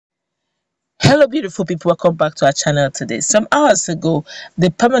Hello beautiful people, welcome back to our channel today. Some hours ago,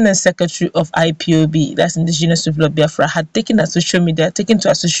 the permanent secretary of Ipob, that's Indigenous People of Biafra, had taken to a social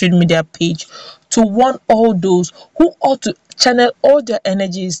media page to warn all those who ought to channel all their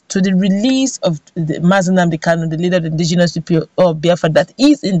energies to the release of the Nnamdi Kanu, the leader of the Indigenous People of Biafra that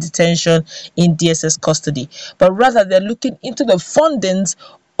is in detention in DSS custody. But rather they're looking into the fundings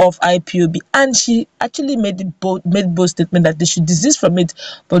of Ipob, and she actually made bold statement that they should desist from it,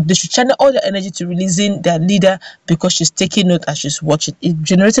 but they should channel all their energy to releasing their leader because she's taking note and she's watching. It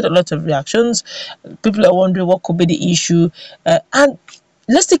generated a lot of reactions. People are wondering what could be the issue, and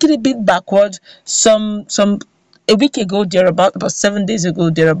let's take it a bit backward. A week ago, about 7 days ago,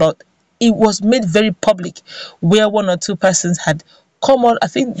 it was made very public where one or two persons had come on. I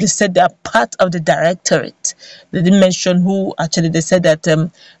think they said they are part of the directorate. They didn't mention who. Actually, they said that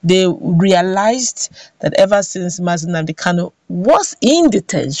they realized that ever since Nnamdi Kanu was in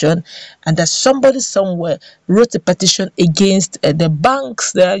detention, and that somebody somewhere wrote a petition against the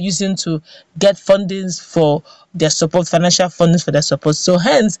banks they are using to get fundings for their support, financial fundings for their support. So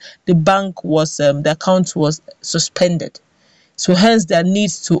hence the bank was the account was suspended. So hence their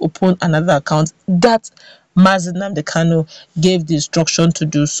need to open another account. That Nnamdi Kanu gave the instruction to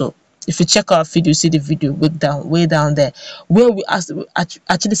do so. If you check our video, you see the video way down there, where we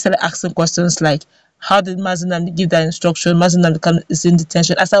actually started asking questions like, how did Nnamdi give that instruction? Nnamdi Kanu is in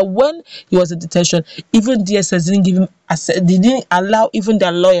detention. As when he was in detention, even DSS didn't give him access. They didn't allow even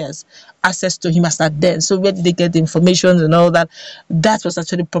their lawyers access to him as at then. So where did they get the information and all that? That was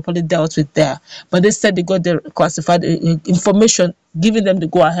actually properly dealt with there. But they said they got the classified information, giving them the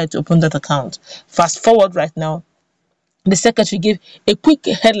go-ahead to open that account. Fast forward right now, the secretary gave a quick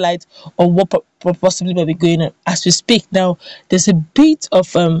headlight on what possibly may be going on. As we speak now, there's a bit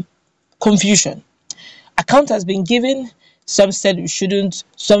of confusion. Account has been given. Some said we shouldn't,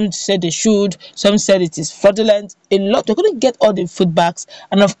 some said they should, some said it is fraudulent. A lot, they're going to get all the feedbacks.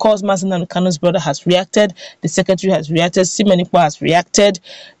 And of course, Nnamdi Kanu's brother has reacted, the secretary has reacted, Simeon Ekpa has reacted.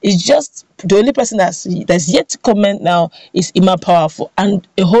 It's just the only person that's yet to comment now is Okoroafor, and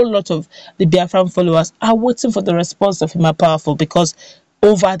a whole lot of the Biafran followers are waiting for the response of Okoroafor, because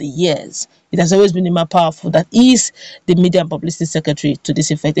over the years, it has always been Okoroafor that is the media and publicity secretary to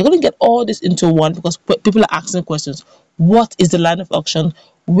this effect. They're going to get all this into one because people are asking questions. What is the line of auction?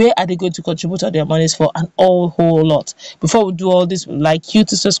 Where are they going to contribute all their monies for? And a whole lot. Before we do all this, we'd like you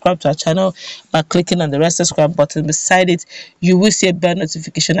to subscribe to our channel by clicking on the red subscribe button. Beside it, you will see a bell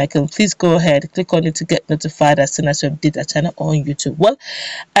notification icon. Please go ahead, click on it to get notified as soon as we update our channel on YouTube. Well,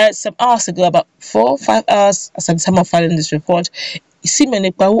 some hours ago, about 4 or 5 hours at the time of filing this report, Simeon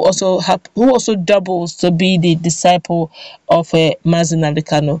Ekpa, who also doubles to be the disciple of Nnamdi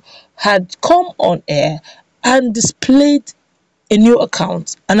Kanu, had come on air and displayed a new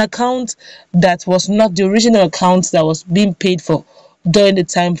account, an account that was not the original account that was being paid for during the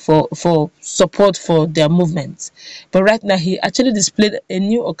time for support for their movements. But right now, he actually displayed a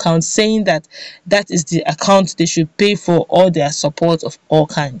new account saying that that is the account they should pay for all their support of all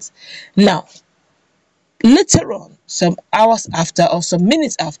kinds. Now, later on, some hours after or some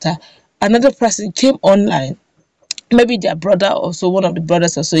minutes after, another person came online, maybe their brother, also one of the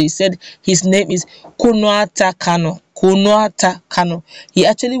brothers also. He said his name is Kanu. He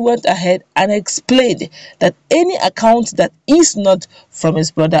actually went ahead and explained that any account that is not from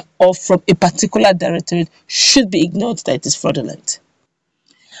his brother or from a particular directorate should be ignored, that it is fraudulent.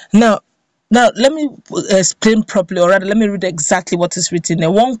 Now let me explain properly, or rather let me read exactly what is written there.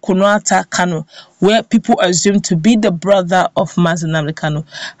 One Kanu, where people assume to be the brother of Nnamdi Kanu,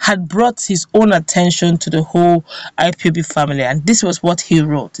 had brought his own attention to the whole Ipob family, and this was what he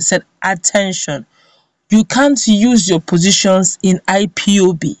wrote. He said, "Attention, you can't use your positions in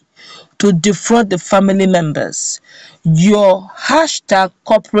Ipob to defraud the family members. Your hashtag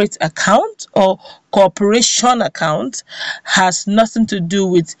corporate account or corporation account has nothing to do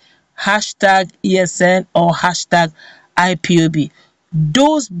with hashtag ESN or hashtag Ipob.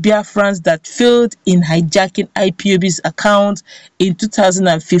 Those Biafrans that failed in hijacking Ipob's account in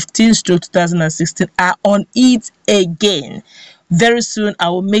 2015-2016 are on it again. Very soon, I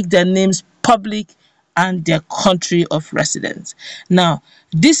will make their names public and their country of residence." Now,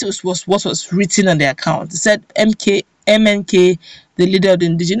 this was what was written on the account. It said MNK, the leader of the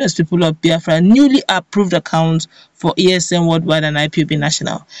Indigenous People of Biafra, newly approved account for ESN Worldwide and Ipob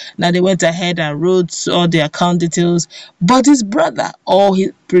National. Now, they went ahead and wrote all the account details, but his brother, or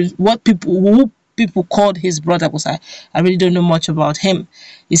who people called his brother, because I really don't know much about him.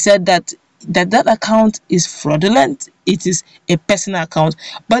 He said that account is fraudulent. It is a personal account,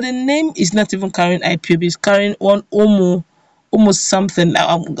 but the name is not even carrying Ipob. It's carrying one Omo almost something.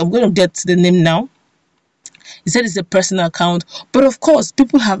 I'm going to get to the name now. He said it's a personal account, but of course,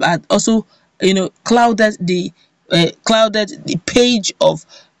 people have also, clouded the page of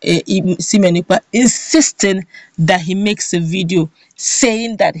Simeon Ekpa, insisting that he makes a video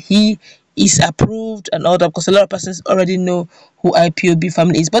saying that he is approved and all that, because a lot of persons already know who IPOB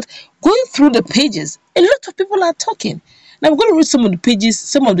family is. But going through the pages, a lot of people are talking. Now I'm going to read some of the pages,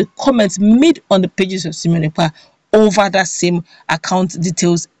 some of the comments made on the pages of Simeon Ekpa over that same account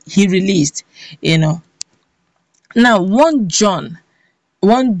details he released. Now one John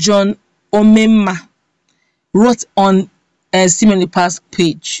Omema wrote on Simeon Ekpa's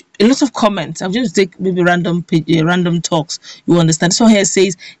page a lot of comments. I'm just take maybe random talks. You understand? So here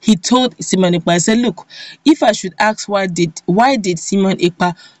says he told Simeon Ekpa, I said, look, if I should ask why did Simeon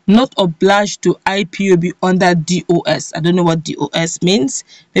Ekpa not oblige to IPOB under DOS? I don't know what DOS means.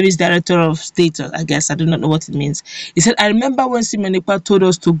 Maybe it's Director of State, I guess. I do not know what it means. He said, I remember when Simeon Ekpa told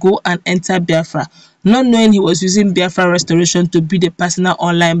us to go and enter Biafra, not knowing he was using Biafra Restoration to build a personal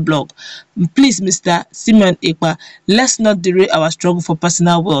online blog. Please, Mr. Simeon Ekpa, let's not derail our struggle for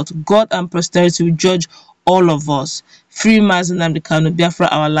personal wealth. God and posterity will judge all of us. Free Nnamdi Kanu, Biafra,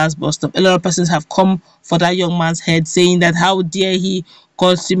 our last bus stop. A lot of persons have come for that young man's head, saying that how dare he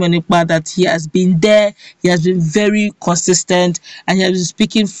call Simeon Ekpa, that he has been there, he has been very consistent, and he has been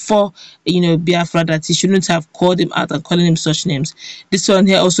speaking for Biafra, that he shouldn't have called him out and calling him such names. This one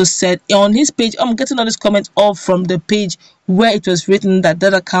here also said on his page, I'm getting all these comments all from the page where it was written that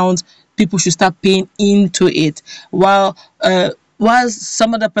account people should start paying into it, while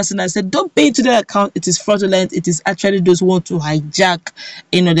some other person has said don't pay into that account, it is fraudulent, it is actually those who want to hijack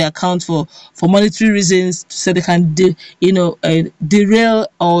the account for monetary reasons, so they can derail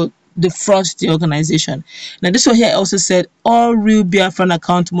or defraud the organization. Now this one here also said all real Biafran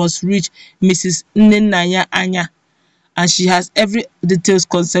account must reach Mrs. Nnanya Anya, and she has every details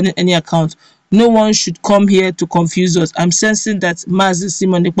concerning any account. No one should come here to confuse us. I'm sensing that Mazi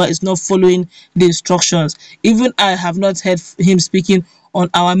Simeon Ekpa is not following the instructions. Even I have not heard him speaking on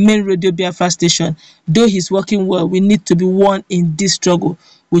our main radio Biafra station. Though he's working well, we need to be one in this struggle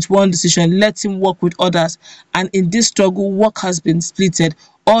with one decision. Let him work with others. And in this struggle, work has been splitted.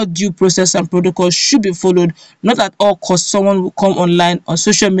 All due process and protocols should be followed. Not at all costs someone will come online on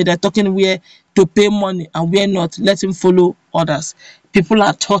social media talking where to pay money and where not. Let him follow others. People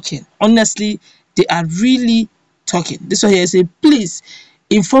are talking. Honestly, they are really talking. This one here say, please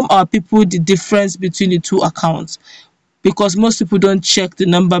inform our people the difference between the two accounts, because most people don't check the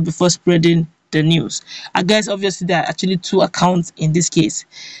number before spreading the news. I guess obviously there are actually two accounts in this case.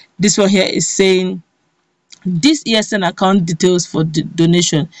 This one here is saying, this ESN account details for the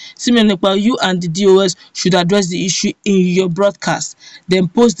donation. Simeon Ekpa, you and the DOS should address the issue in your broadcast. Then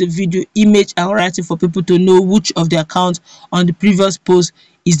post the video, image, and writing for people to know which of the accounts on the previous post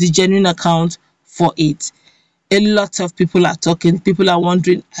is the genuine account for it. A lot of people are talking. People are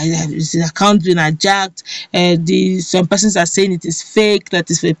wondering, is the account being hijacked? Some persons are saying it is fake,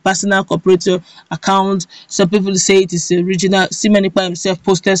 that is a personal corporate account. Some people say it is original. Simeon Ekpa himself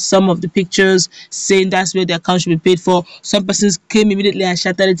posted some of the pictures saying that's where the account should be paid for. Some persons came immediately and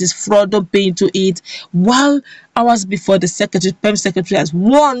shouted it is fraud, don't pay into it. While hours before, the Perm secretary has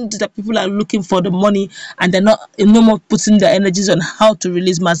warned that people are looking for the money and they're no more putting their energies on how to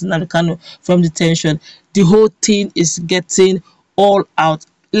release Nnamdi Kanu from detention. The whole thing is getting all out.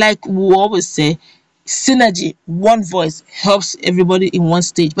 Like we always say, synergy, one voice helps everybody in one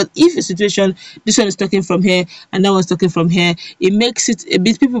stage. But if a situation, this one is talking from here and that one's talking from here, it makes it a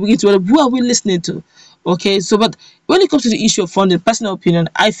bit, people begin to wonder, who are we listening to? Okay, so but when it comes to the issue of funding, personal opinion,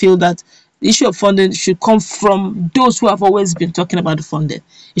 I feel that the issue of funding should come from those who have always been talking about the funding.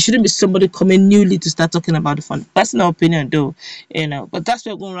 It shouldn't be somebody coming newly to start talking about the funding. Personal opinion though, but that's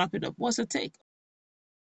where we're going to wrap it up. What's the take?